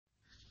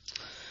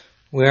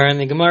We are in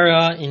the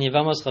Gemara in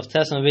Yevamos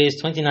Chavtes on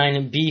base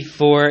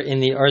 29b4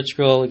 in the Art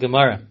Scroll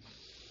Gemara.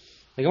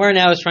 The Gemara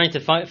now is trying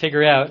to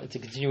figure out, it's a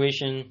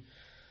continuation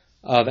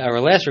of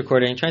our last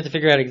recording, trying to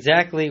figure out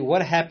exactly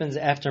what happens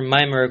after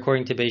Maimer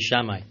according to Beis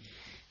Shammai.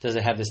 Does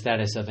it have the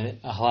status of a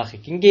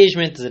halachic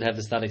engagement? Does it have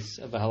the status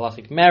of a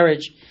halachic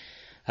marriage?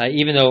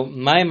 Even though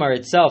Maimer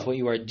itself, what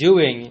you are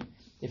doing,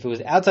 if it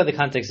was outside the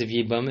context of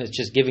Yibum, it's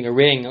just giving a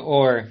ring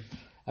or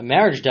a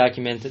marriage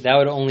document, that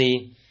would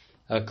only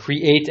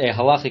create a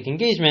halachic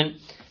engagement.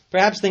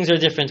 Perhaps things are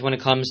different when it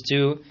comes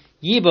to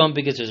Yibum,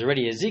 because there's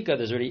already a Zika,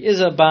 there's already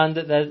is a bond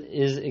that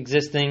is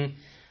existing.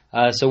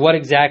 So what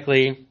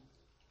exactly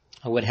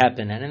would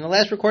happen? And in the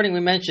last recording we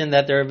mentioned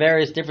that there are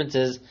various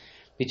differences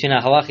between a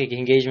halachic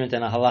engagement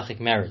and a halachic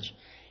marriage.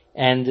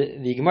 And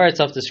the Gemara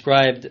itself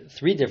described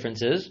three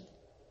differences,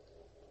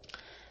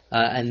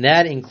 and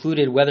that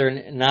included whether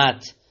or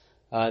not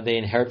they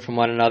inherit from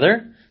one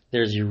another.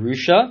 There's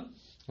Yerusha,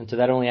 and so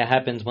that only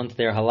happens once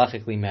they're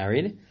halachically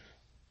married.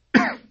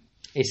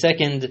 A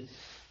second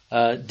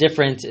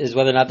difference is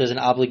whether or not there's an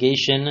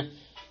obligation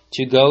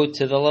to go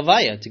to the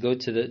levaya,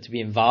 to be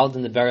involved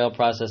in the burial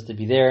process, to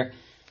be there,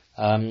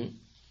 and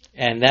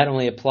that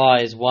only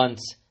applies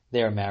once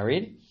they are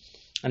married.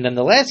 And then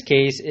the last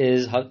case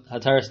is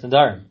Hataras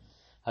Nadarim.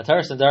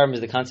 Hataras Nadarim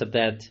is the concept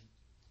that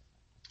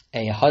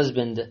a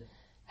husband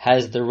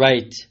has the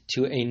right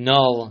to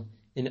annul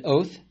an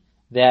oath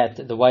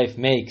that the wife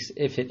makes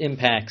if it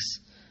impacts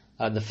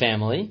the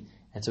family,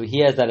 and so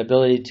he has that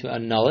ability to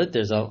annul it.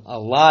 There's a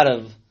lot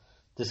of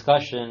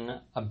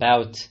discussion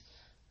about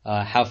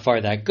how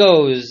far that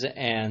goes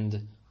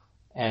and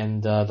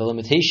the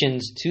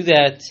limitations to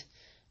that,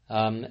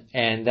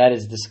 and that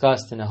is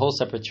discussed in a whole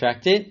separate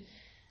tractate.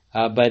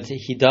 But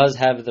he does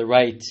have the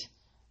right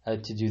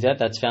to do that.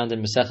 That's found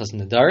in Maseches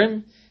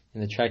Nadarim,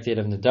 in the tractate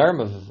of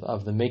Nadarim,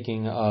 of the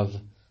making of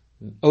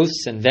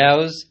oaths and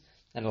vows.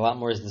 And a lot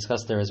more is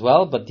discussed there as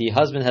well. But the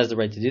husband has the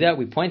right to do that.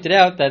 We pointed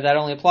out that that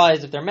only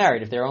applies if they're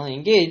married. If they're only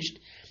engaged,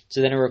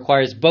 so then it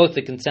requires both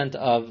the consent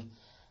of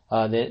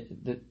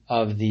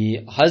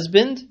the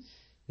husband,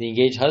 the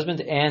engaged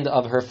husband, and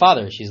of her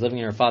father. She's living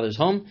in her father's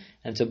home,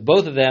 and so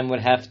both of them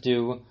would have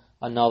to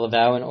annul the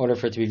vow in order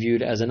for it to be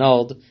viewed as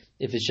annulled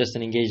if it's just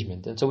an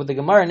engagement. And so what the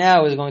Gemara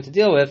now is going to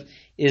deal with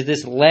is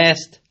this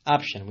last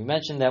option. We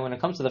mentioned that when it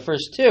comes to the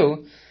first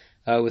two,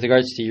 with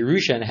regards to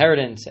Yerusha,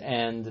 inheritance,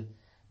 and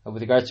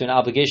with regards to an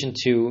obligation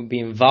to be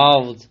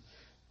involved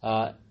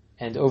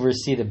and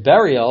oversee the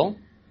burial,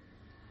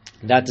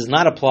 that does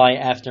not apply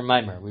after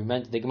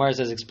Maimer. The Gemara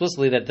says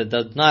explicitly that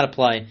does not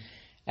apply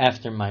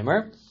after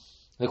Maimer.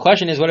 The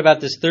question is, what about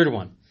this third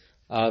one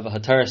of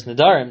Hataras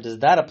Nadarim? Does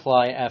that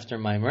apply after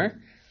Maimer?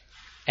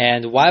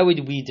 And why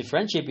would we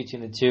differentiate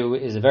between the two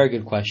is a very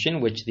good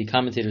question, which the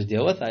commentators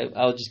deal with.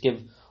 I'll just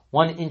give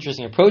one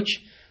interesting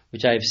approach,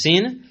 which I have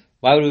seen.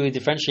 Why would we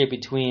differentiate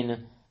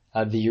between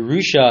the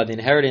Yerusha, the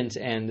inheritance,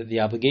 and the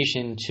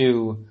obligation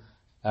to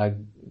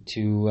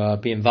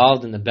be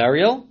involved in the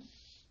burial,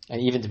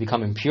 and even to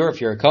become impure if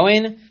you're a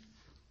Kohen,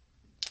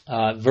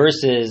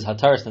 versus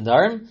Hataras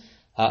Nadarim,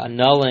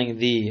 annulling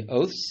the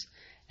oaths?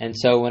 And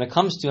so when it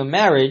comes to a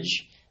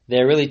marriage,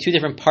 there are really two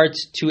different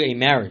parts to a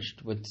marriage.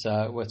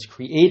 What's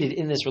created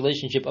in this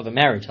relationship of a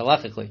marriage,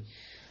 halachically.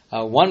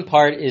 One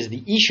part is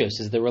the ishus,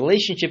 is the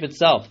relationship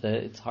itself.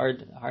 It's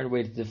hard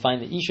way to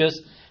define the ishus,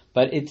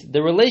 but it's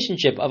the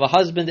relationship of a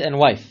husband and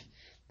wife.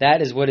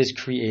 That is what is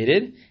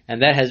created,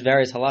 and that has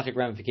various halachic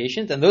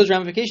ramifications, and those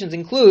ramifications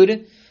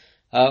include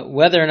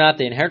whether or not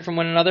they inherit from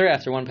one another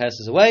after one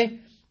passes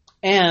away,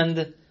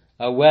 and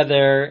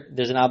whether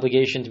there's an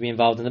obligation to be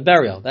involved in the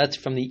burial. That's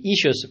from the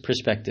ishus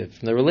perspective,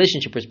 from the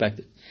relationship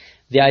perspective.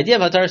 The idea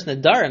of Hataras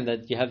Nadarim,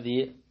 that you have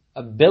the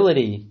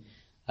ability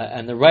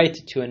and the right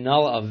to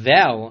annul a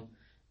vow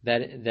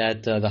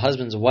that the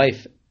husband's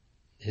wife,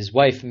 his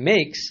wife,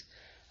 makes,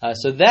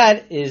 so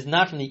that is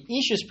not from the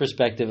ishus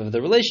perspective of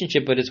the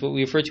relationship, but it's what we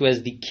refer to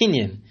as the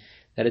kinyan,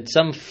 that it's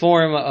some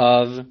form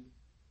of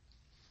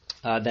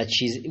that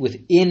she's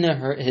within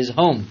his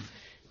home,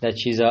 that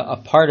she's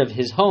a part of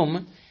his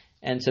home,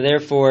 and so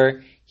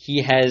therefore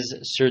he has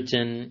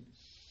certain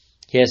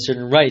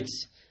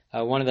rights.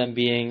 One of them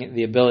being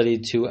the ability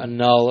to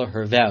annul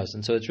her vows,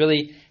 and so it's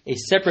really a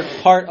separate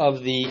part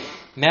of the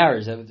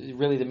marriage.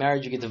 Really, the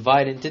marriage you can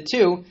divide into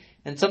two,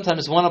 and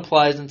sometimes one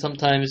applies, and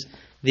sometimes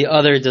the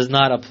other does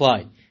not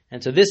apply.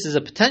 And so this is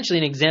potentially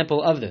an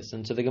example of this.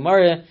 And so the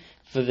Gemara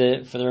for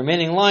the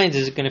remaining lines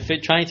is going to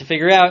trying to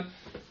figure out,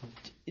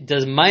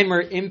 does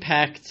Maimer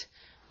impact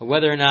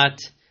whether or not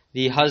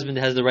the husband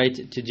has the right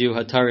to do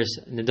Hataras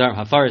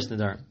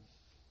Nadarim.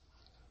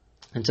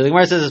 And so the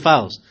Gemara says as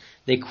follows.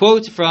 They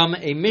quote from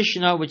a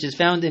Mishnah which is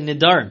found in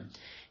Nadarim,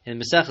 in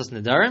Maseches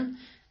Nadarim.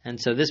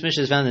 And so this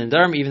Mishnah is found in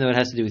Nadarim, even though it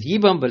has to do with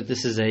Yibum, but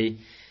this is a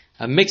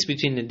mix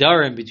between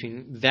Nadarim,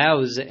 between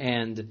vows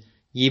and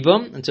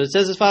Yibum. And so it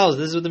says as follows.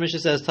 This is what the Mishnah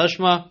says.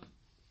 Tashma,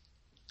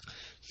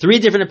 three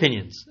different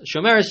opinions.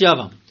 Shomeres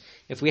Yavam.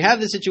 If we have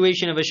the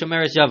situation of a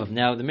Shomeres Yavam,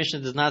 now the Mishnah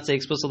does not say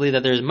explicitly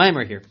that there's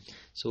Maimer here,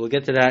 so we'll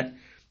get to that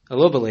a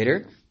little bit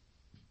later.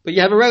 But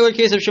you have a regular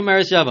case of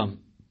Shomeres Yavam,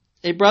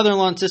 a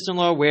brother-in-law and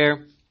sister-in-law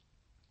where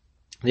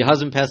the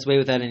husband passed away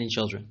without any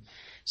children.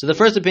 So the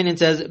first opinion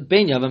says,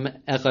 Bein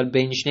Yavam Echad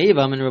Bein Shnei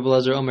Yavam, and Rabbi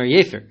Elazar Omer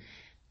Yefer.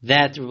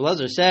 That Rabbi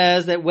Elazar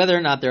says that whether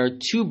or not there are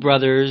two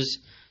brothers,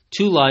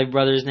 two live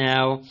brothers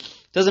now,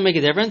 doesn't make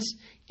a difference.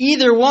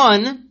 Either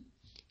one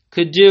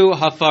could do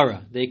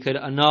hafara. They could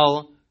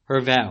annul her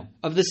vow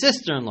of the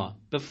sister-in-law,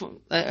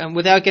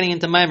 without getting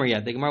into Maimer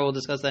yet. The Gemara will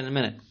discuss that in a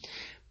minute.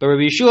 But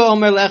Rabbi Yeshua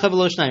Omer Le'echa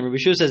V'lo Shnayim. Rabbi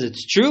Yeshua says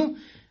it's true,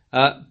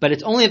 but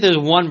it's only if there's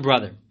one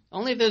brother.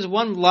 Only if there's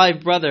one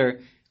live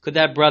brother could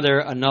that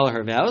brother annul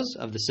her vows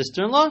of the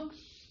sister-in-law,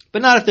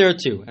 but not if there are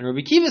two. And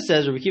Rabbi Kiva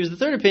says, Rabbi Kiva's the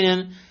third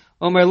opinion,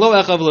 Omer Lo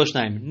Echa V'lo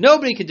Shnayim.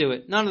 Nobody could do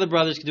it. None of the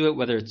brothers could do it,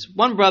 whether it's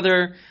one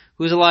brother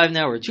who's alive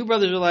now or two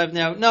brothers who are alive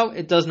now. No,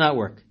 it does not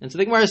work. And so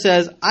the Gemara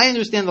says, I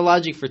understand the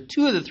logic for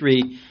two of the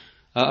three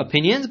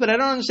opinions, but I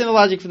don't understand the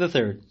logic for the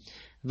third.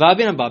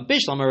 V'abin abba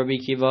bishlam Rabbi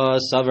Kiva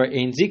savar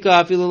ein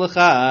zika afilu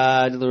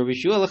lechad Rabbi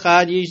Shua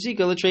lechad yesh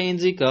zika l'trei ein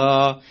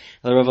zika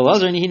Rabbi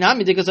Elazar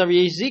nihinami dika savar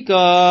yesh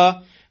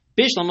zika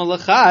bishlam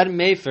lechad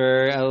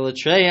mefer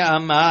l'trei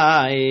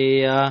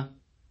amai.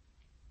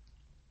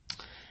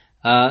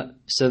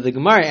 So the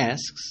Gemara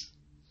asks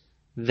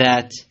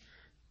that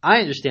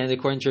I understand,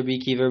 according to Rabbi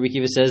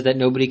Kiva says that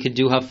nobody could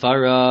do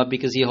hafara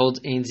because he holds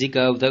ein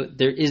zika, that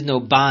there is no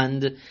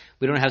bond.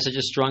 We don't have such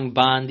a strong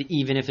bond,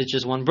 even if it's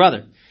just one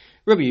brother.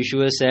 Rabbi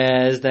Yeshua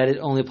says that it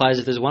only applies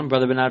if there's one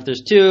brother, but not if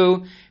there's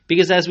two,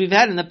 because as we've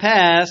had in the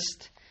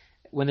past,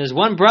 when there's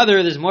one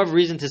brother, there's more of a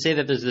reason to say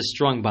that there's this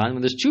strong bond.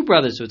 When there's two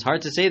brothers, so it's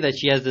hard to say that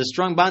she has this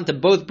strong bond to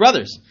both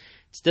brothers.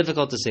 It's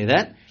difficult to say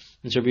that.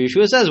 And so Rabbi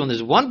Yeshua says when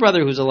there's one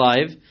brother who's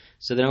alive,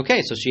 so then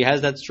okay, so she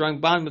has that strong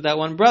bond with that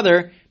one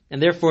brother,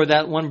 and therefore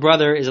that one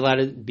brother is allowed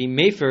to be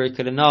mefer, it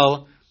could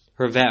annul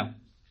her vow.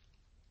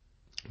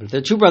 But if there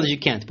are two brothers, you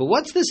can't. But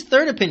what's this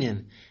third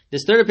opinion?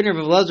 This third opinion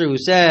of Elazar, who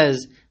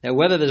says that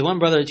whether there's one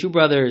brother or two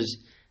brothers,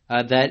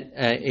 that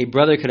a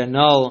brother could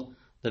annul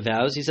the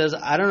vows, he says,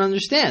 I don't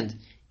understand.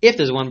 If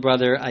there's one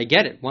brother, I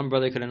get it. One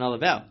brother could annul a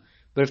vow.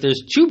 But if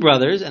there's two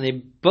brothers, and they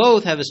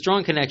both have a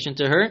strong connection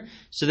to her,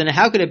 so then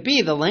how could it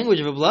be? The language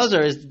of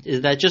Elazar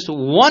is that just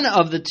one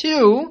of the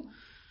two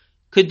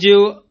could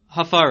do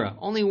hafara.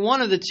 Only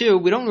one of the two.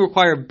 We don't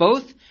require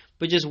both,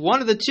 but just one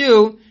of the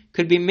two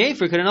could be made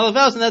for, could annul the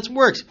vows, and that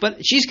works.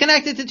 But she's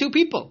connected to two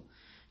people.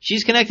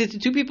 She's connected to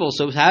two people.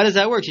 So how does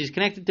that work? She's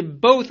connected to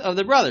both of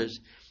the brothers.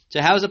 So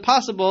how is it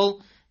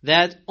possible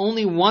that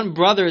only one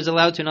brother is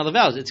allowed to annul the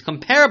vows? It's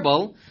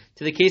comparable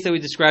to the case that we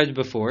described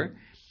before,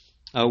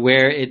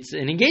 where it's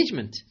an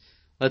engagement.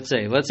 Let's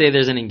say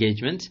there's an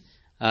engagement,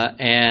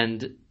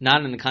 and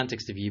not in the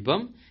context of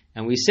Yibum,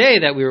 and we say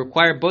that we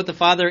require both the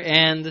father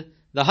and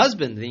the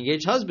husband, the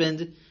engaged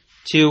husband,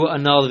 to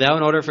annul the vow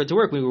in order for it to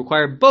work. We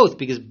require both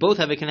because both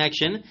have a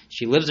connection.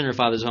 She lives in her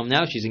father's home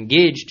now. She's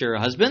engaged to her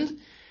husband,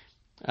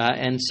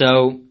 and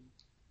so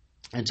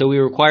we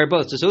require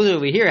both. So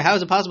over here, how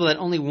is it possible that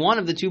only one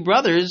of the two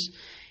brothers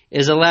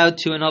is allowed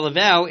to annul the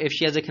vow if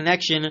she has a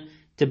connection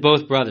to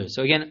both brothers?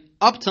 So again,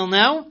 up till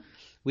now,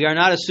 we are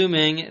not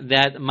assuming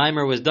that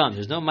Maimer was done.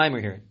 There's no Maimer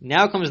here.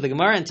 Now comes the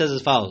Gemara and says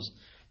as follows.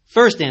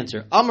 First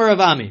answer, Amar Rav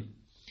Ami.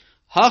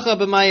 Hacha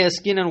b'maya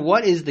skinan,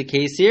 what is the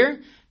case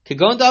here?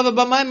 Kagon dava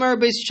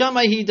b'maimer beis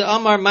Shammai hi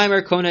da'amar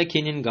maimer kona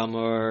kinyan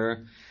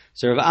gamor.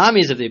 So Rav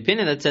Ami is of the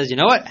opinion that says, you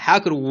know what? How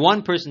could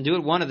one person do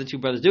it? One of the two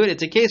brothers do it?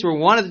 It's a case where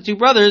one of the two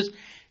brothers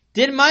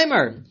did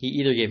maimer. He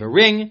either gave a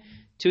ring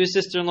to his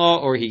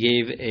sister-in-law or he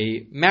gave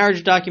a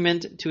marriage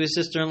document to his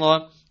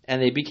sister-in-law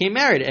and they became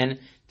married. And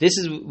this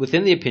is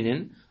within the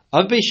opinion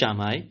of Beis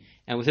Shammai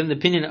and within the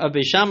opinion of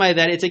Beis Shammai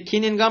that it's a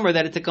kinyan gamor,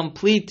 that it's a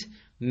complete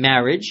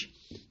marriage.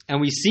 And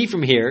we see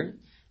from here,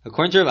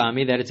 according to Rav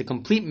Ami, that it's a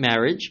complete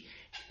marriage,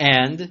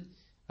 and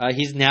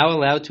he's now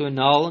allowed to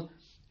annul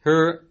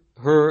her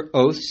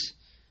oaths,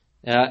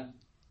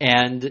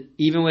 and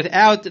even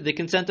without the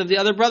consent of the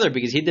other brother,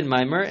 because he did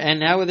maimer, and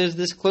now there's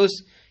this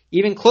close,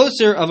 even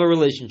closer of a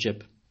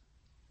relationship.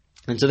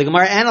 And so the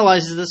Gemara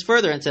analyzes this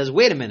further and says,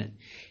 wait a minute.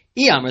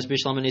 Iamras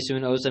bishlam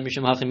nisuin osa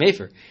mishum hachim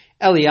mefer.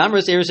 Eli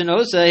amras erisin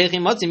osa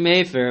hechim matzim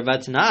mefer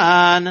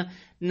vatnan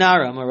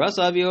nara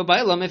marasa aviyo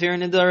baila mefer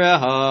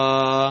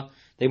nidareha.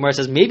 The Gemara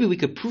says maybe we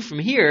could prove from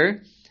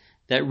here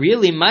that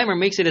really Maimer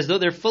makes it as though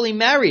they're fully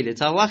married.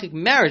 It's a halachic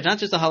marriage, not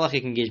just a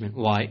halachic engagement.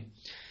 Why?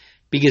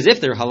 Because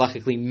if they're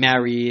halachically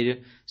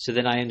married, so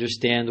then I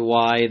understand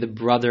why the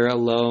brother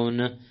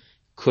alone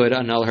could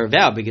annul her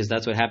vow, because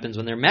that's what happens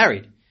when they're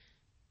married.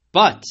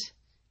 But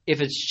if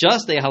it's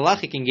just a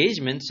halachic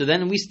engagement, so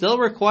then we still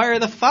require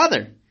the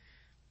father.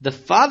 The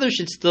father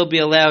should still be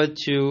allowed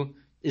to,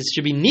 it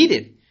should be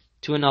needed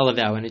to annul a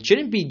vow. And it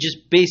shouldn't be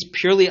just based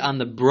purely on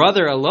the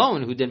brother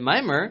alone who did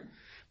maimer,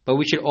 but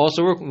we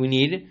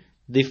need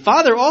the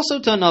father also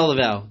to annul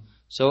the vow.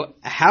 So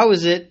how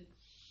is it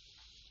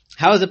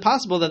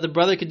possible that the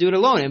brother could do it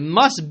alone? It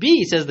must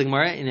be, says the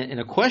Gemara, in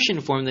a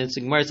question form, the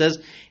Gemara says,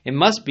 it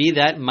must be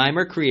that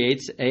maimer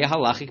creates a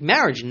halachic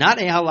marriage,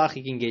 not a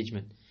halachic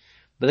engagement.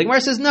 But the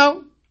Gemara says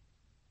no.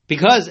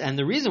 Because, and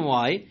the reason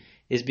why,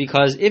 is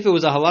because if it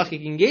was a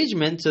halachic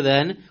engagement, so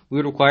then we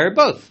would require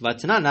both.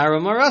 If you're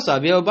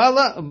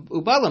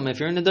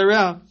in the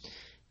Darah,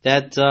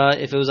 that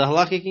if it was a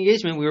halachic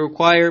engagement, we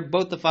require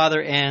both the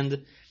father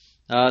and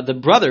the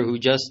brother who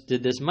just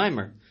did this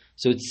mimer.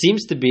 So it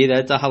seems to be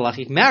that it's a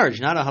halachic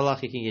marriage, not a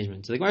halachic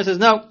engagement. So the Gemara says,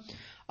 no.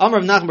 Amar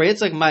Rav Nachman bar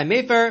Yitzchak, my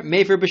mefer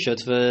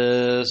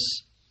b'shutfus.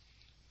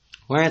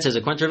 Where answers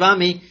according to Rav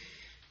Ami,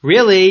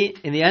 really,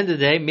 in the end of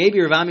the day,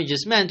 maybe Rav Ami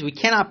just meant we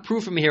cannot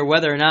prove from here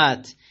whether or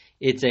not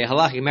it's a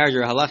halachic marriage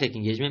or a halachic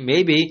engagement.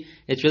 Maybe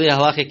it's really a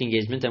halachic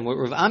engagement, and what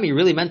Rav Ami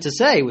really meant to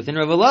say within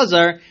Rav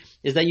Elazar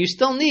is that you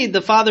still need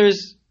the father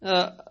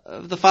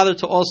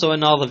to also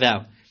annul the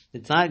vow.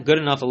 It's not good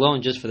enough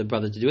alone just for the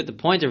brother to do it. The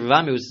point of Rav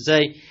Ami was to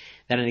say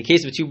that in the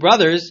case of two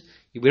brothers,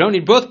 we don't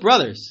need both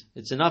brothers.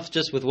 It's enough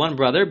just with one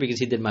brother because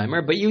he did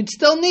mimer, but you'd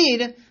still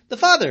need the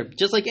father,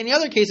 just like any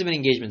other case of an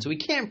engagement. So we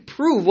can't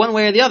prove one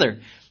way or the other.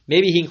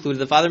 Maybe he included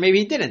the father, maybe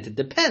he didn't. It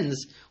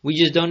depends. We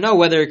just don't know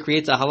whether it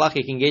creates a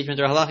halachic engagement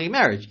or a halachic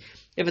marriage.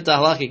 If it's a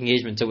halachic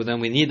engagement, so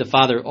then we need the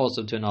father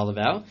also to annul the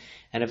vow.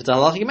 And if it's a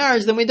halachic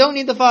marriage, then we don't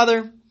need the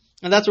father.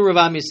 And that's what Rav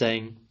Ami is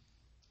saying.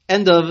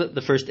 End of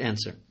the first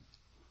answer.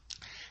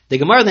 The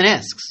Gemara then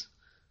asks,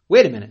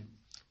 wait a minute.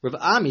 Rav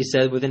Ami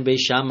said within Beis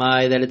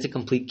Shammai that it's a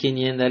complete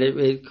kinyan, that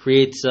it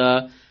creates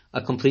a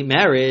complete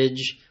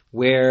marriage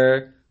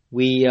where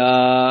we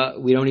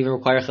don't even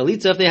require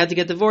chalitza. If they had to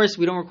get divorced,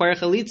 we don't require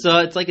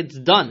chalitza. It's like it's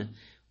done.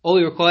 All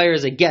we require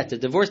is a get, a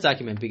divorce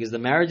document, because the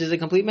marriage is a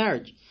complete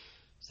marriage.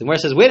 So the Gemara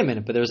says, wait a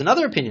minute, but there was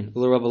another opinion.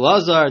 Rav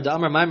Elazar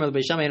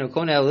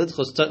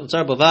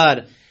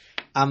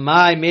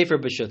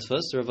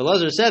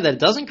said that it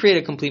doesn't create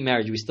a complete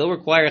marriage. We still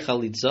require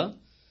chalitza.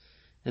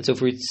 And so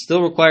if we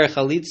still require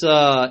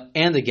chalitza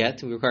and a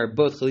get, we require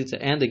both chalitza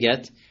and a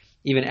get,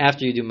 even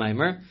after you do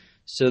mimer,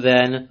 so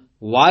then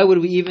why would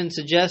we even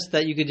suggest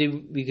that we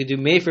could do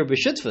mefer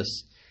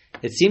b'shutfus?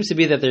 It seems to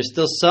be that there's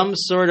still some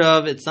sort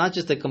of, it's not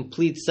just a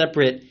complete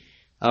separate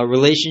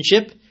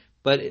relationship,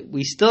 but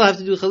we still have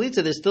to do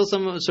chalitza. There's still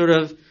some sort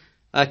of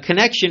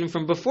connection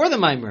from before the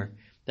mimer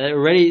that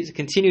already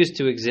continues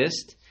to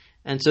exist.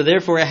 And so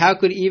therefore, how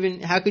could you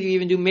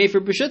even do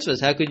mefer b'shutfus?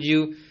 How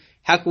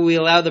could we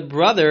allow the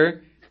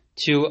brother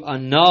to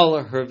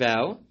annul her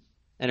vow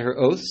and her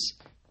oaths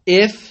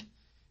if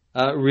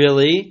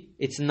really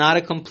it's not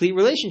a complete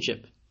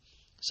relationship?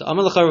 So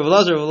Amar L'cha Rav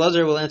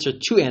Elazar will answer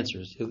two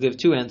answers. He'll give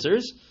two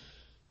answers,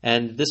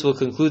 and this will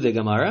conclude the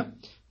Gemara.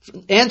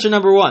 Answer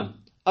number one.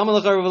 Amar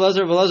L'cha Rav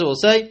Elazar will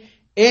say,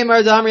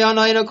 Eimar da'amri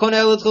ana eno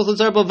koneh l'tchol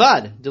chutzar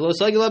bavad, d'lo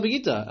sagi la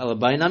begita, ela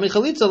b'ay nami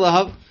chalitza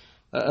lahav,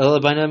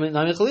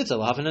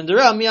 lahav and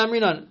dera mi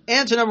amrinan.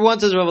 Answer number one,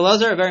 says Rav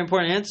Elazar, a very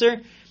important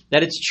answer,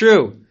 that it's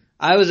true.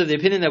 I was of the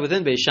opinion that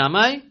within Beis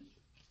Shammai,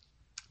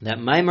 that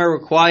mimer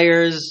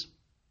requires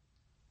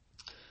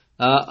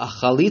a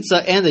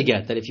chalitza and a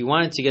get. That if you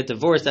wanted to get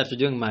divorced after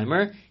doing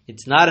mimer,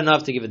 it's not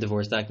enough to give a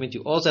divorce document.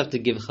 You also have to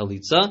give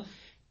chalitza,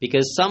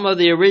 because some of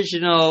the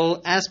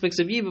original aspects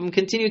of yibum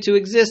continue to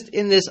exist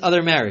in this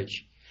other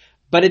marriage.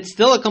 But it's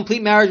still a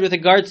complete marriage with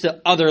regards to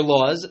other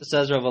laws,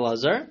 says Rav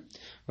Elazar.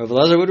 Rav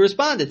Elazar would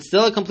respond, it's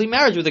still a complete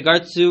marriage with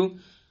regards to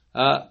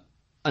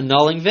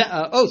annulling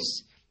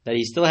oaths. That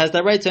he still has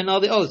that right to annul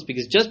the oaths,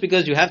 because just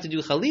because you have to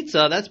do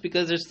chalitza, that's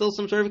because there's still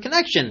some sort of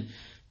connection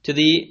to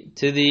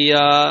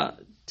that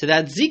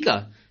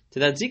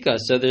zika.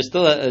 So there's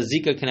still a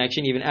zika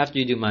connection even after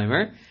you do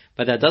mimer,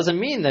 but that doesn't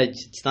mean that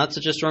it's not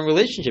such a strong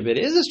relationship. It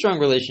is a strong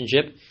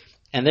relationship,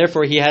 and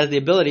therefore he has the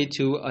ability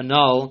to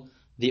annul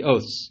the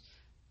oaths.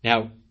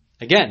 Now,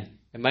 again,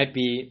 it might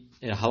be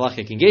a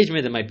halachic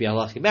engagement, it might be a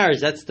halachic marriage.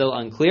 That's still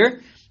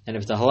unclear. And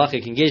if it's a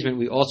halachic engagement,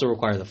 we also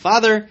require the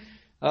father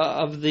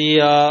of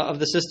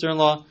the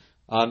sister-in-law.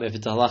 If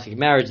it's a halachic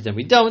marriage, then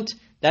we don't.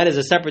 That is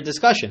a separate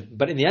discussion.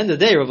 But in the end of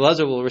the day, Rav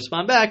Elazar will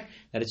respond back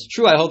that it's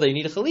true, I hold that you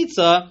need a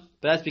chalitza,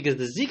 but that's because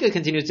the zika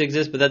continues to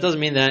exist, but that doesn't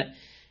mean that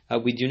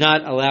we do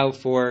not allow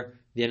for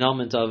the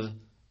annulment of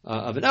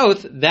an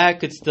oath. That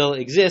could still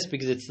exist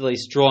because it's still a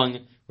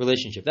strong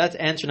relationship. That's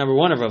answer number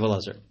one of Rav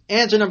Elazar.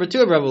 Answer number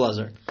two of Rav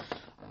Elazar.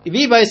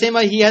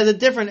 He has a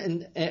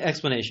different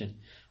explanation.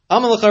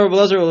 Amar L'cha Rav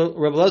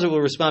Elazar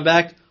will respond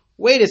back,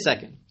 wait a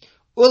second.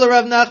 Ula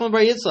Rav Nachman bar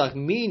Yitzchak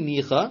mi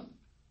nicha.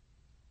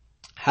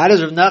 How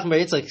does Rav Nachman bar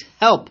Yitzchak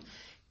help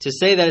to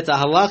say that it's a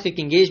halachic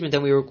engagement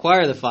and we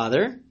require the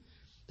father?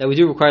 That we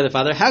do require the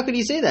father. How could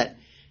he say that?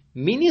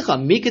 Mi nicha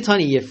mi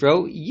katani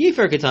yifro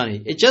yifer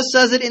katani. It just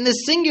says it in the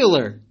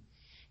singular.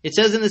 It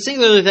says in the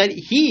singular that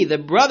he, the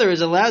brother,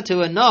 is allowed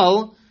to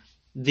annul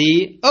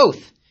the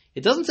oath.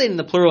 It doesn't say in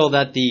the plural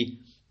that the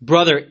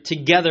brother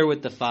together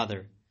with the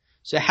father.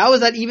 So how is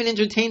that even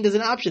entertained as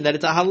an option? That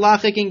it's a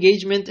halachic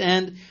engagement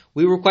and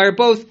we require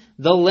both.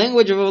 The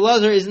language of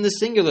Elazar is in the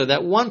singular,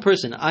 that one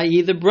person,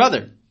 i.e. the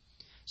brother.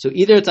 So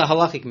either it's a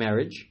halachic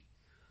marriage,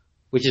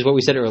 which is what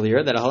we said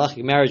earlier, that a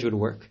halachic marriage would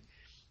work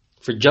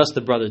for just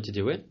the brother to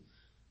do it.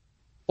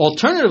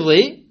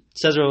 Alternatively,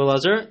 says Rav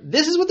Elazar,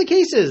 this is what the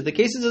case is. The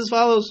case is as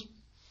follows.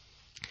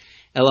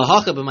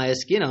 Elahacha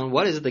b'mayaskinon.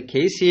 What is the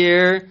case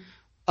here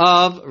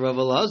of Rav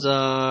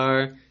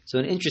Elazar? So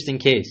an interesting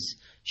case.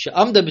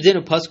 She'amda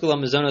b'dinu paskula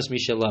mazonos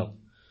mishalo.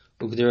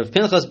 Ugdirav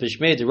Pinchas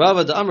b'shmei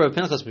derava da'amra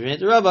Pinchas b'shmei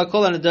derava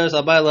kol anaderes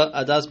abayla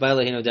adas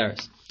bayla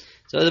hinoderes.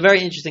 So it's a very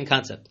interesting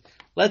concept.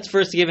 Let's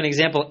first give an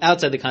example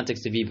outside the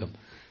context of Yibum.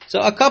 So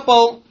a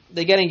couple,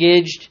 they get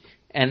engaged,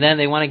 and then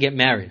they want to get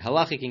married.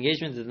 Halachic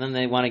engagement, and then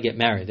they want to get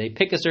married. They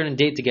pick a certain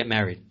date to get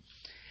married.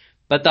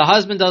 But the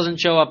husband doesn't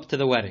show up to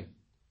the wedding.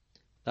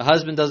 The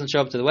husband doesn't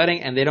show up to the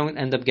wedding, and they don't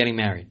end up getting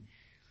married.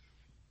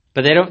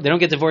 But they don't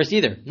get divorced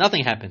either.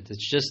 Nothing happens.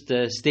 It's just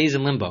stays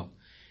in limbo.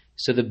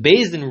 So the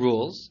Beis Din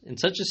rules, in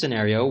such a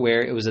scenario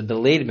where it was a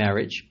delayed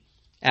marriage,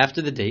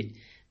 after the date,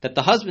 that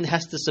the husband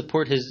has to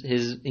support his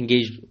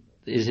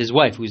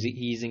wife, who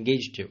he's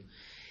engaged to,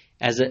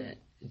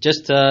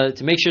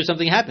 to make sure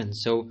something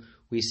happens. So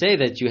we say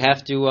that you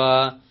have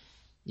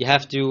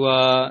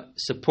to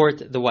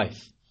support the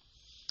wife.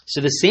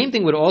 So the same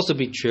thing would also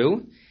be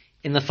true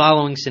in the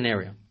following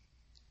scenario.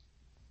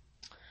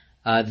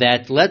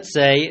 That let's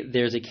say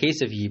there's a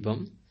case of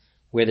Yibum,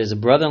 where there's a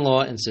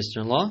brother-in-law and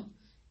sister-in-law,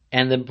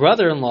 and the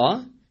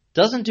brother-in-law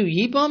doesn't do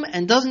Yibum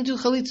and doesn't do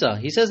Chalitza.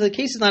 He says the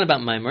case is not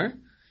about Maimer.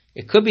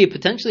 It could be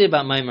potentially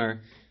about Maimer,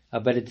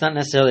 but it's not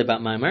necessarily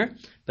about Maimer.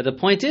 But the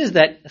point is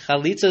that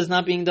Chalitza is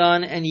not being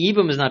done and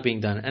Yibum is not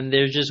being done, and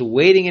they're just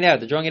waiting it out.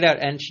 They're drawing it out,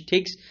 and she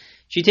takes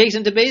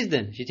him to Beis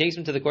Din. She takes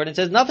him to the court and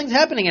says, nothing's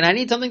happening, and I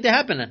need something to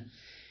happen.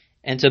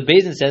 And so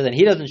Beis Din says, and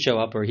he doesn't show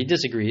up, or he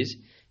disagrees.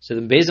 So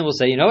then Beis Din will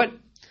say, you know what?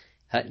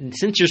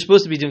 Since you're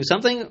supposed to be doing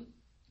something,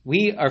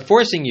 we are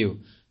forcing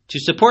you to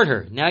support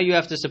her. Now you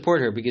have to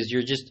support her because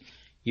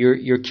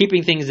you're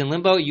keeping things in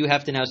limbo. You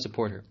have to now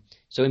support her.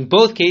 So in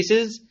both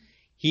cases,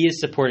 he is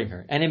supporting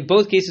her. And in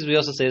both cases, we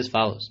also say as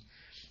follows: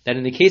 that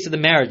in the case of the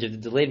marriage, of the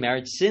delayed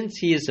marriage, since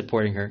he is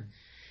supporting her,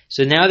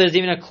 so now there's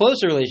even a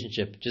closer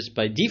relationship, just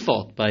by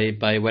default,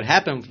 by what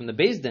happened from the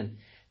Beis Din,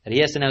 that he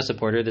has to now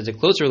support her. There's a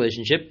closer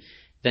relationship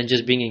than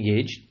just being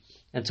engaged.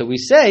 And so we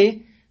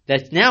say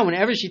that now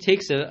whenever she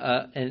takes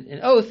an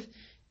oath,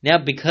 now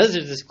because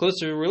there's this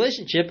closer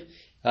relationship,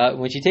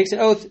 when she takes an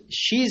oath,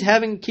 she's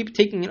keep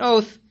taking an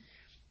oath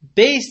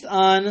based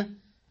on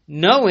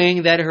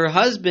knowing that her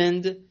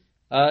husband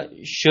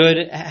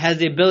has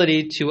the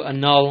ability to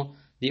annul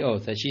the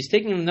oath. That she's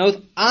taking an oath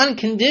on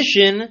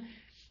condition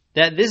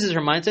that this is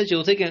her mindset. She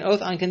will take an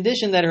oath on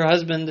condition that her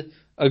husband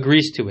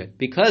agrees to it,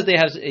 because they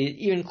have an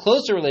even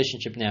closer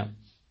relationship now.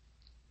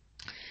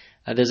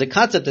 There's a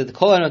concept that the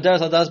kol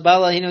hanoderes adas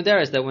bala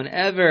hinoderes, that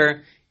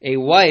whenever a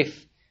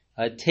wife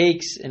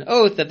takes an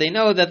oath, that they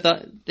know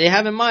that they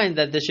have in mind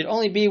that this should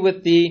only be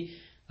with the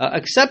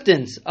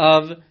acceptance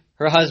of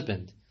her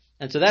husband.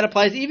 And so that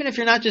applies even if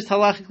you're not just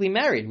halachically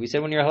married. We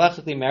said when you're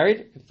halachically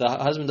married, if the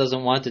husband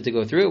doesn't want it to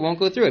go through, it won't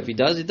go through. If he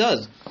does, it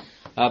does.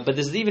 But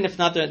this is even if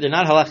they're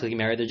not halachically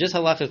married, they're just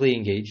halachically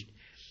engaged.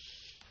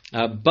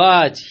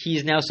 But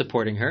he's now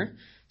supporting her.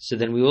 So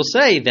then we will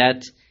say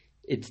that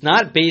it's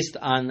not based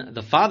on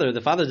the father.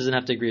 The father doesn't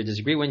have to agree or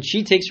disagree. When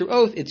she takes her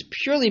oath, it's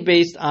purely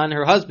based on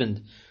her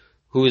husband,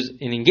 who is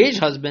an engaged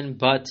husband,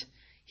 but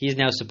he's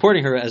now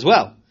supporting her as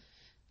well,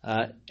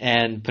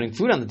 and putting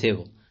food on the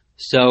table.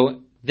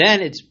 So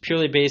then it's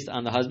purely based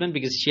on the husband,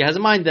 because she has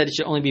in mind that it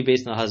should only be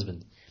based on the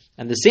husband.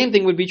 And the same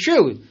thing would be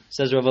true,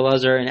 says Rav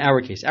Elazar, in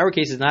our case. Our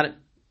case is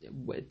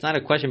it's not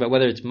a question about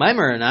whether it's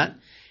Maimer or not.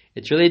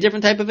 It's really a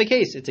different type of a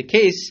case. It's a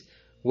case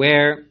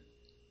where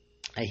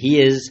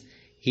he is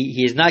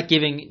not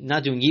doing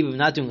Yibum,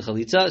 not doing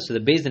Chalitza, so the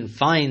Beis Din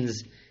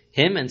finds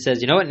him and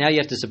says, you know what, now you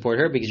have to support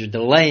her because you're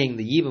delaying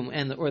the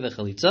Yibum or the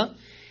Chalitza.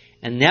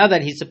 And now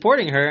that he's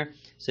supporting her,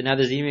 so now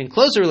there's an even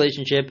closer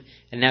relationship,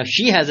 and now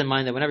she has in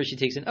mind that whenever she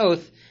takes an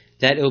oath,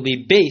 that it will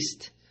be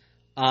based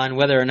on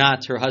whether or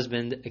not her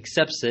husband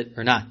accepts it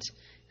or not.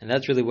 And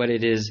that's really what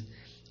it is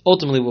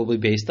ultimately will be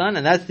based on,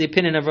 and that's the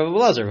opinion of Rav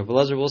Elazar. Rav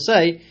Elazar will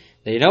say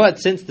that, you know what,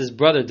 since this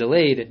brother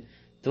delayed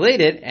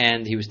it,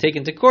 and he was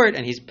taken to court,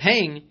 and he's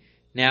paying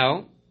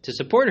now to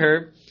support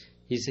her,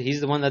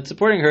 he's the one that's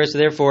supporting her, so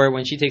therefore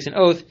when she takes an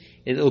oath,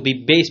 it will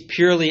be based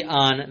purely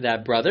on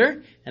that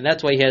brother, and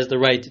that's why he has the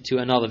right to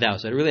annul the vow.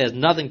 So it really has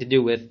nothing to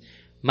do with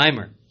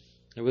Maimer,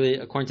 really,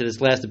 according to this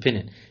last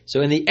opinion.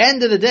 So in the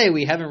end of the day,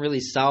 we haven't really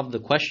solved the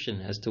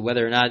question as to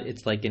whether or not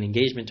it's like an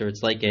engagement or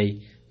it's like a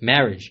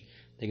marriage.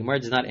 The Gemara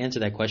does not answer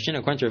that question.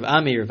 According to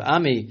Rav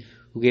Ami,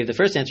 who gave the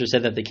first answer,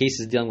 said that the case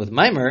is dealing with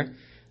Maimer,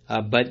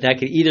 but that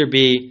could either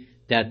be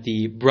that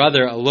the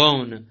brother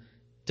alone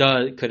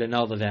could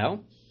annul the vow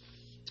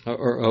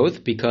or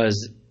oath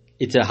because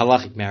it's a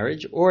halachic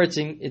marriage, or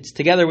it's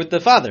together with the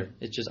father.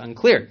 It's just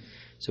unclear.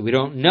 So we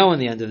don't know in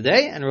the end of the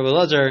day. And Rav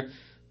Elazar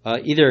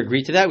either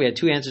agreed to that. We had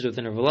two answers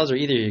within Rav Elazar.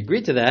 Either he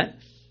agreed to that,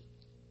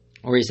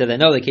 or he said that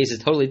no, the case is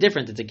totally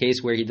different. It's a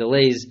case where he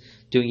delays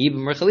doing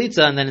Yibum or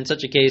Chalitza, and then in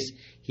such a case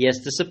he has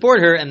to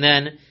support her, and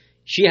then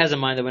she has in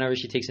mind that whenever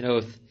she takes an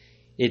oath,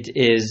 it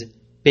is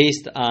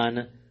based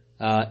on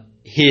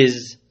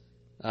his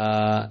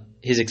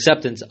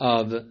acceptance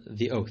of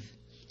the oath.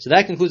 So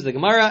that concludes the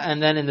Gemara,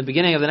 and then in the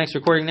beginning of the next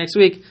recording next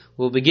week,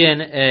 we'll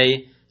begin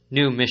a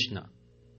new Mishnah.